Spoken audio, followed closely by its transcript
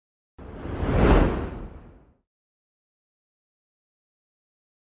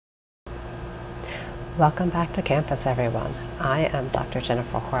Welcome back to campus, everyone. I am Dr.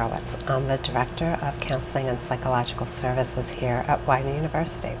 Jennifer Horowitz. I'm the Director of Counseling and Psychological Services here at Widener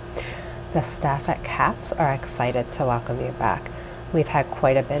University. The staff at CAPS are excited to welcome you back. We've had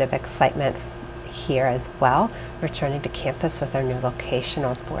quite a bit of excitement here as well, returning to campus with our new location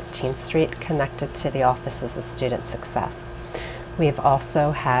on 14th Street connected to the offices of Student Success. We've also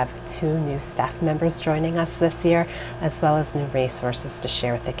have 2 new staff members joining us this year, as well as new resources to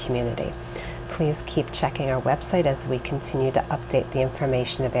share with the community. Please keep checking our website as we continue to update the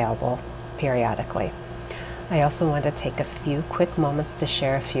information available periodically. I also want to take a few quick moments to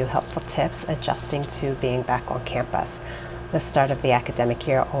share a few helpful tips adjusting to being back on campus. The start of the academic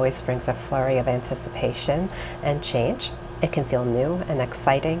year always brings a flurry of anticipation and change. It can feel new and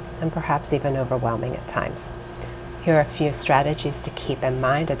exciting and perhaps even overwhelming at times. Here are a few strategies to keep in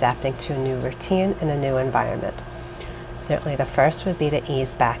mind adapting to a new routine in a new environment. Certainly the first would be to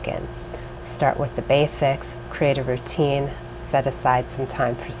ease back in. Start with the basics, create a routine, set aside some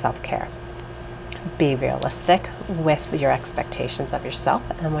time for self-care. Be realistic with your expectations of yourself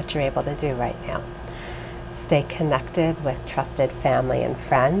and what you're able to do right now. Stay connected with trusted family and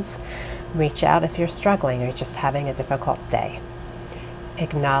friends. Reach out if you're struggling or just having a difficult day.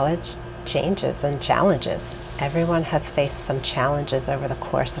 Acknowledge changes and challenges. Everyone has faced some challenges over the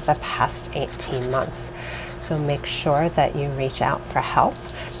course of the past 18 months. So make sure that you reach out for help.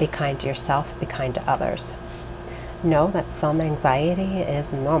 Be kind to yourself, be kind to others. Know that some anxiety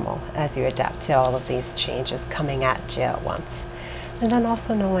is normal as you adapt to all of these changes coming at you at once. And then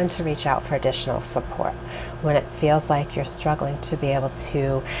also know when to reach out for additional support. When it feels like you're struggling to be able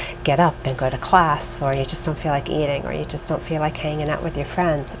to get up and go to class, or you just don't feel like eating, or you just don't feel like hanging out with your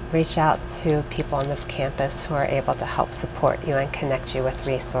friends, reach out to people on this campus who are able to help support you and connect you with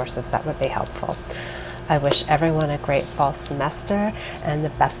resources that would be helpful. I wish everyone a great fall semester and the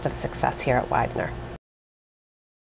best of success here at Widener.